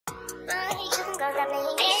Yo,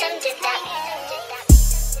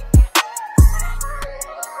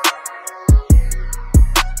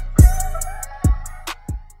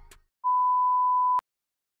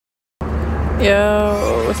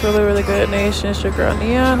 it's really good, nation. It's your girl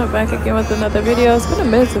Neon. I'm back again with another video. It's been a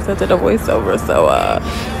minute since I did a voiceover, so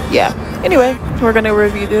yeah. Anyway, we're gonna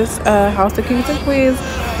review this House of Kings and Queens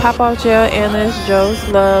pop-out gel and this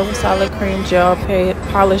Joslove solid cream gel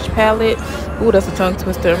polish palette. Ooh, that's a tongue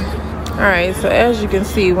twister. Alright, so as you can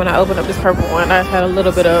see, when I opened up this purple one, I had a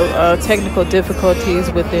little bit of technical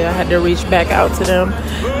difficulties with it. I had to reach back out to them.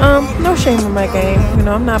 No shame in my game. You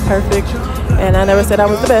know, I'm not perfect, and I never said I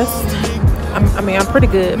was the best. I mean, I'm pretty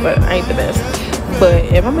good, but I ain't the best. But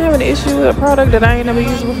if I'm having an issue with a product that I ain't never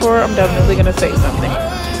used before, I'm definitely gonna say something.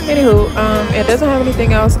 Anywho, it doesn't have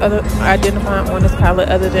anything else identifying on this palette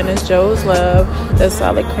other than this Joslove, the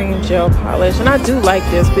solid cream gel polish. And I do like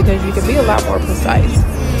this because you can be a lot more precise.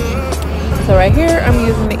 So right here, I'm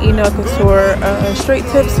using the Couture straight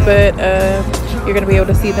tips, but you're gonna be able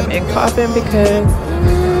to see them in coffin because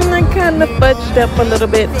I kind of fudged up a little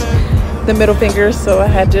bit the middle fingers, so I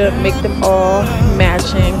had to make them all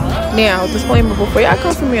matching. Now, disclaimer before y'all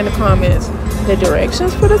come for me in the comments, the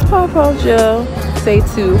directions for this pop-out gel say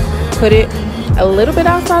to put it a little bit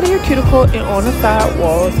outside of your cuticle and on the side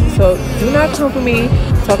walls. So do not come for me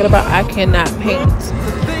talking about I cannot paint.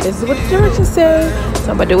 This is what the directions say,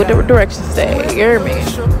 so I'm gonna do what the directions say. You hear me?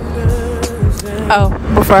 Oh,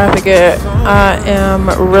 before I forget, I am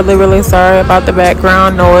really sorry about the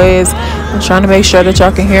background noise. I'm trying to make sure that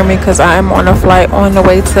y'all can hear me because I am on a flight on the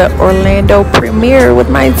way to Orlando premiere with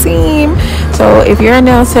my team. So if you're a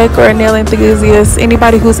nail tech or a nail enthusiast,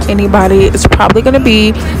 anybody who's anybody is probably going to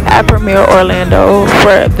be at Premiere Orlando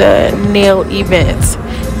for the nail event.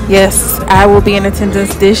 Yes, I will be in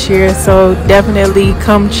attendance this year, so definitely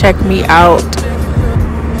come check me out.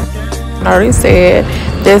 I already said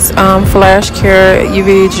this Flash Cure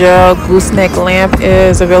UV Gel Gooseneck Lamp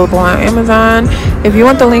is available on Amazon. If you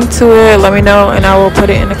want the link to it, let me know and I will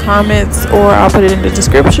put it in the comments or I'll put it in the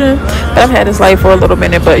description. But I've had this light for a little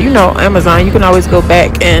minute, but you know, Amazon, you can always go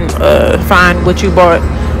back and find what you bought,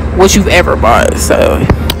 what you've ever bought. So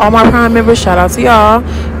all my Prime members, shout out to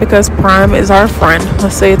y'all because Prime is our friend.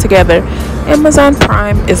 Let's say it together. Amazon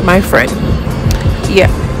Prime is my friend. Yeah,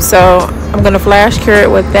 so I'm gonna flash cure it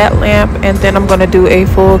with that lamp, and then I'm gonna do a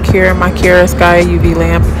full cure in my Cure Sky UV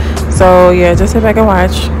lamp. So yeah, just sit back and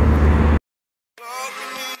watch.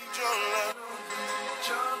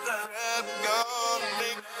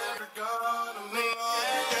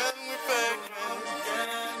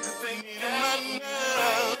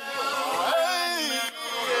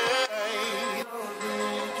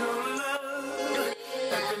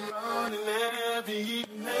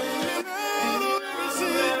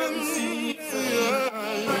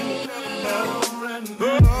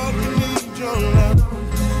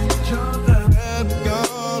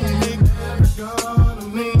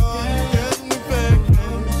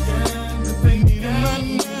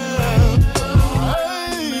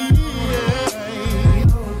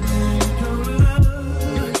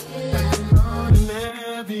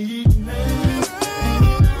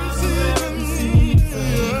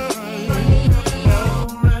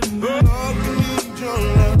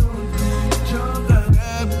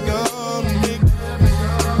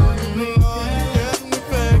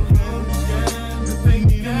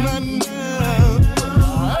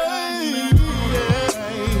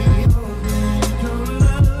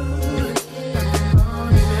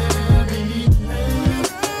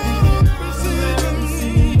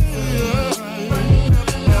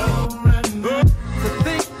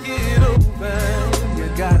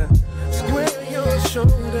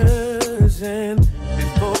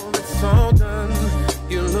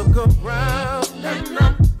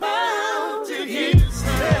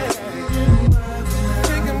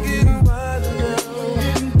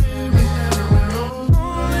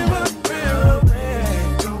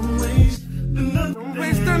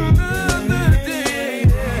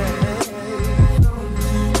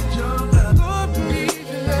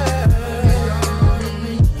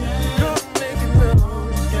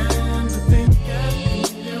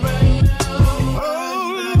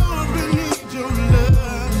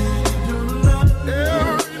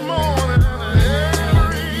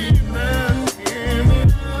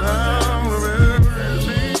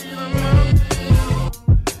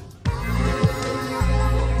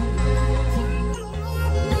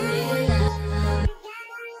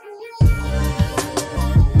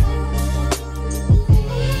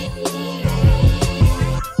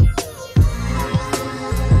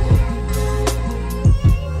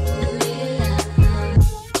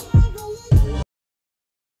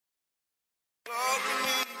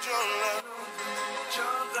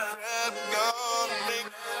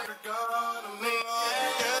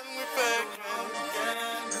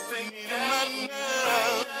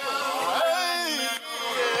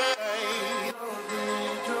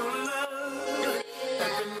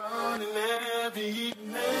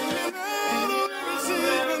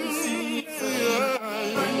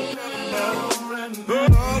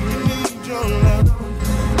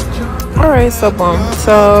 Alright, so boom.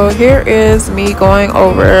 So here is me going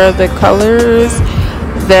over the colors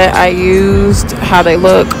that I used, how they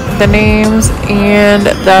look, the names, and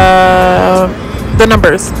the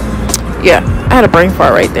numbers. Yeah, I had a brain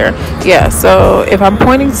fart right there. Yeah, so if I'm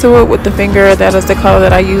pointing to it with the finger, that is the color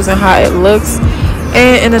that I use and how it looks.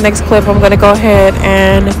 And in the next clip, I'm going to go ahead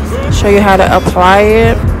and show you how to apply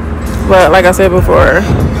it. But like I said before,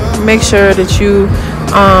 make sure that you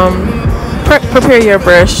prepare your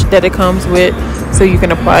brush that it comes with so you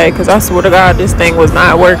can apply it, because I swear to God this thing was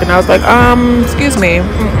not working. I was like, excuse me,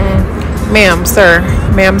 ma'am, sir,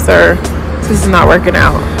 this is not working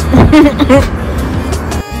out.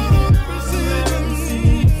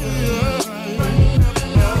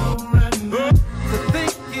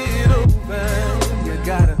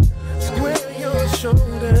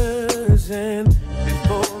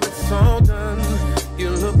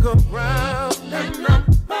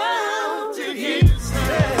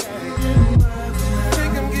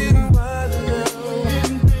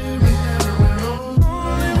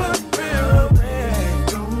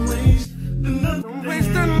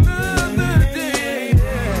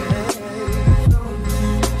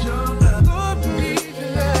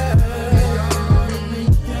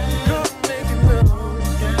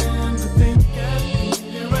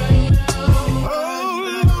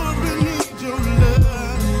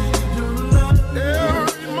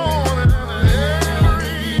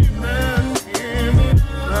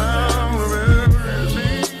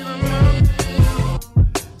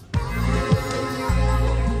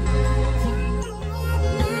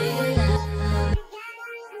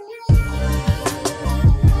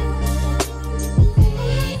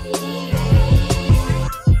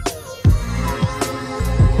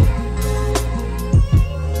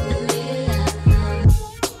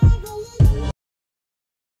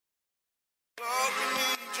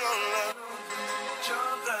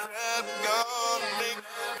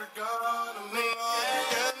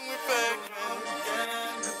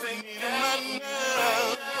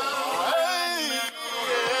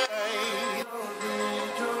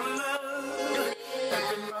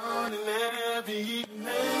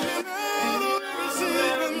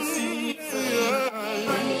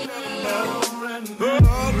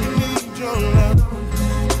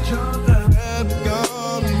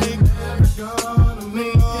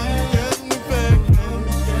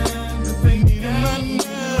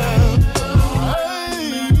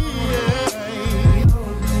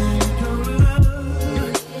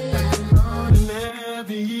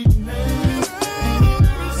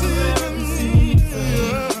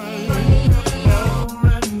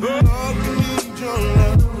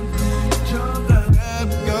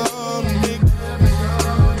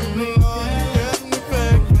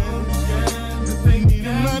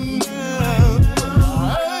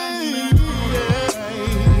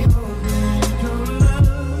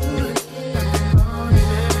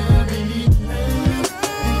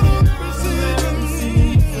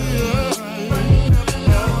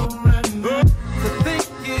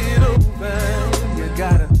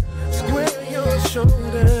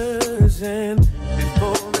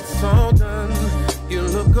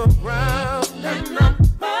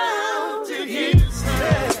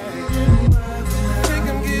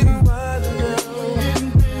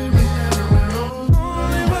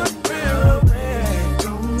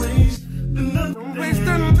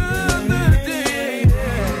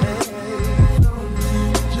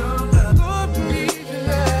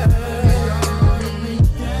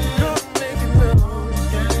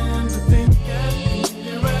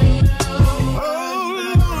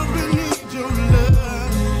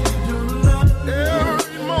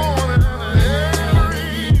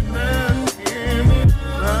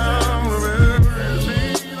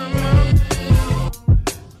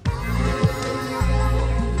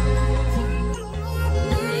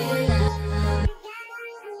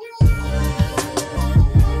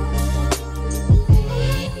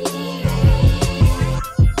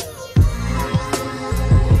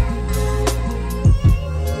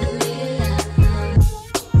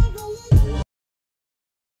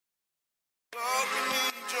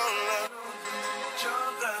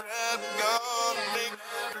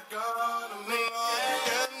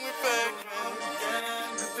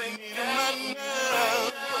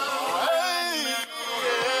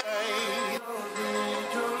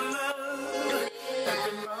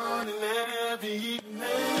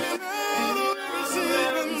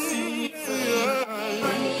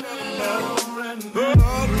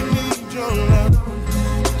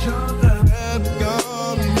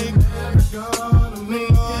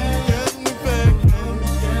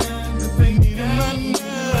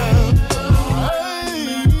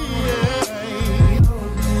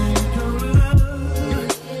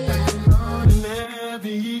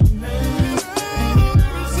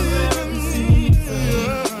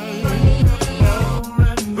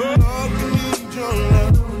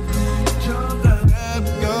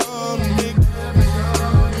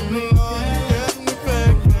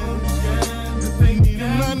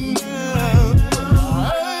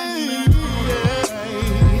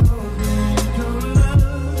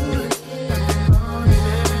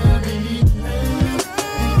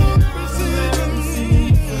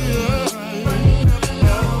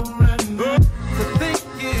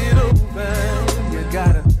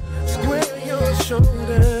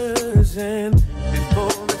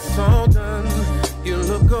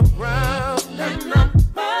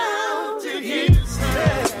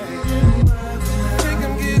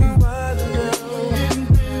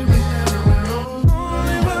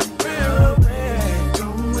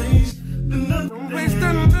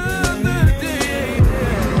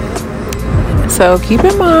 So keep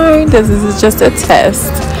in mind this is just a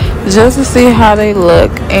test, just to see how they look,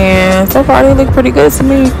 and so far they look pretty good to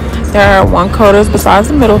me. There are 1 coaters besides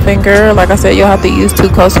the middle finger. Like I said, you'll have to use 2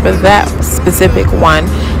 coats for that specific one.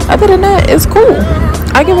 Other than that, it's cool.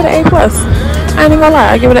 I give it an A+. I ain't gonna lie,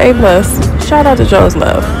 I give it an A+. Shout out to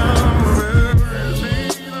Joslove.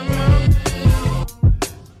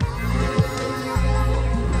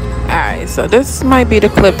 Alright, so this might be the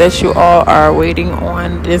clip that you all are waiting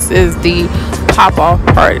on. This is the pop off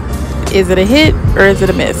part. Is it a hit or is it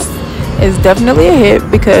a miss? It's definitely a hit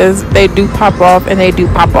because they do pop off, and they do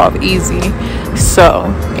pop off easy. So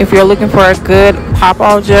if you're looking for a good pop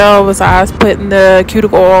off gel besides putting the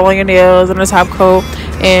cuticle oil on your nails and the top coat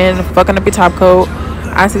and fucking up your top coat,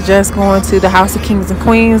 I suggest going to the House of Kings and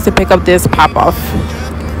Queens to pick up this pop off.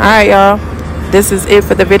 Alright, y'all, this is it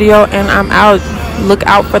for the video, and I'm out. Look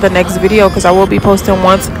out for the next video because I will be posting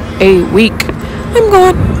once a week. I'm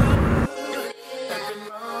going.